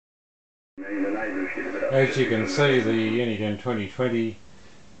As you can see, the Uniden 2020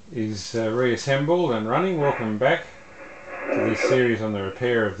 is reassembled and running. Welcome back to this series on the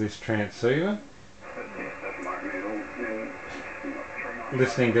repair of this transceiver.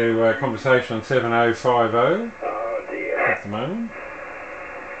 Listening to a conversation on 7050 at the moment,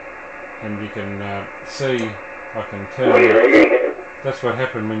 and you can see I can turn. That's what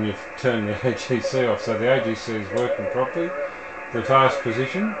happened when you turn the AGC off. So the AGC is working properly. The fast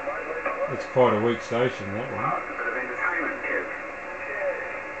position. It's quite a weak station, that one.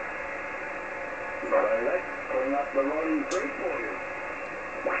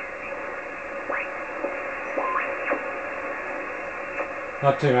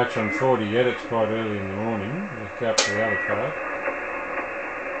 Not too much on 40 yet, it's quite early in the morning. Let's go up to the other part.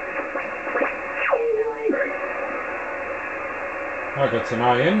 I got some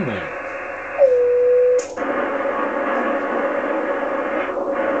AM there.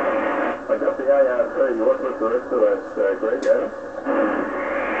 I got the ART. What was the rest of that, Greg?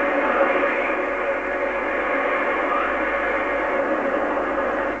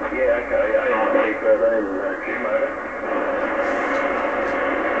 Yeah, okay. ART 13 Q motor.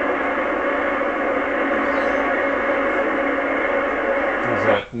 There's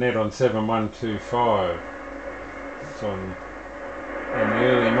that net on 7125. It's on in the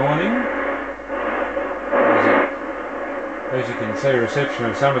early morning. As you can see, reception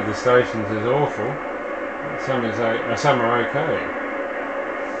of some of the stations is awful. Some are okay.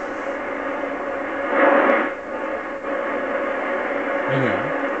 Anyway,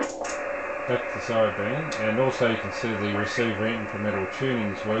 that's the sideband, and also you can see the receiver incremental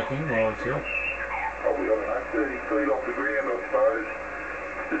tuning is working while it's here. Probably got an 30 feet off the ground, I suppose.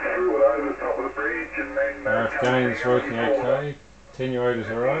 Just threw it over the top of the bridge and then... RF gain's working okay. Attenuators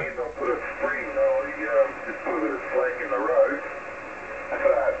alright. I'll put a spring, just put a bit of slack in the rope. I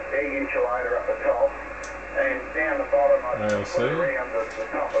put a big insulator up the top, and down the bottom I just put around the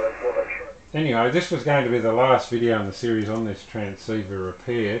top of it. Anyway, this was going to be the last video in the series on this transceiver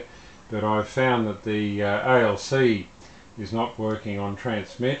repair, but I've found that the ALC is not working on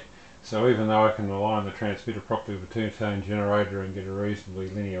transmit, so even though I can align the transmitter properly with a two-tone generator and get a reasonably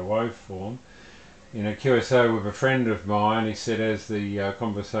linear waveform, in a QSO with a friend of mine, he said as the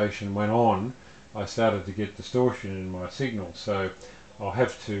conversation went on, I started to get distortion in my signal, so I'll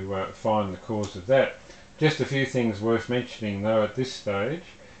have to find the cause of that. Just a few things worth mentioning though at this stage.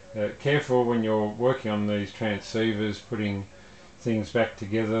 Careful when you're working on these transceivers, putting things back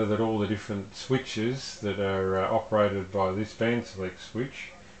together, that all the different switches that are operated by this band select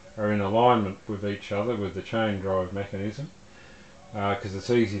switch are in alignment with each other with the chain drive mechanism. Because it's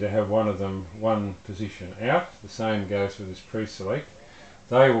easy to have one of them one position out. The same goes with this pre-select.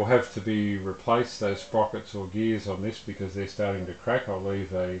 They will have to be replaced, those sprockets or gears on this, because they're starting to crack. I'll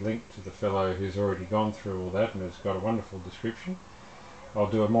leave a link to the fellow who's already gone through all that and has got a wonderful description. I'll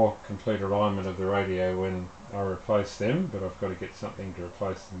do a more complete alignment of the radio when I replace them, but I've got to get something to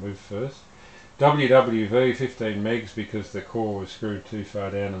replace them with first. WWV 15 megs because the core was screwed too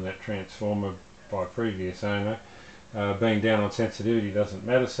far down in that transformer by previous owner. Being down on sensitivity doesn't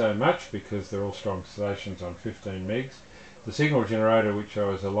matter so much because they're all strong stations on 15 megs. The signal generator which I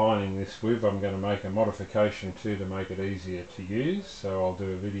was aligning this with, I'm going to make a modification to make it easier to use, so I'll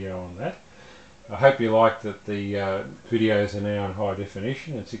do a video on that. I hope you like that the videos are now in high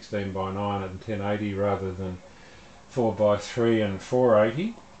definition at 16:9 and 1080 rather than 4:3 and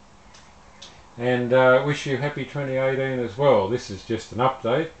 480. And wish you happy 2018 as well. This is just an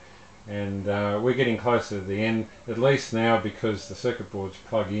update. And we're getting closer to the end, at least now, because the circuit boards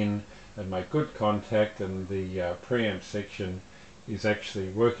plug in and make good contact, and the preamp section is actually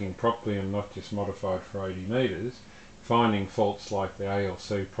working properly and not just modified for 80 meters. Finding faults like the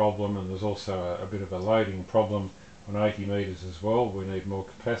ALC problem, and there's also a bit of a loading problem on 80 meters as well. We need more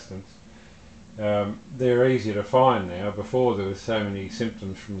capacitance. They're easier to find now. Before there was so many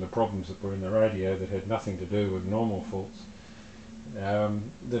symptoms from the problems that were in the radio that had nothing to do with normal faults.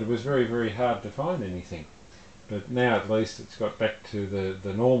 That it was very, very hard to find anything. But now at least it's got back to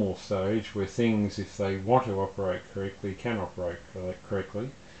the normal stage where things, if they want to operate correctly, can operate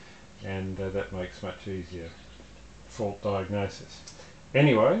correctly, and that makes much easier fault diagnosis.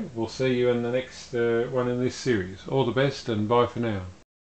 Anyway, we'll see you in the next one in this series. All the best and bye for now.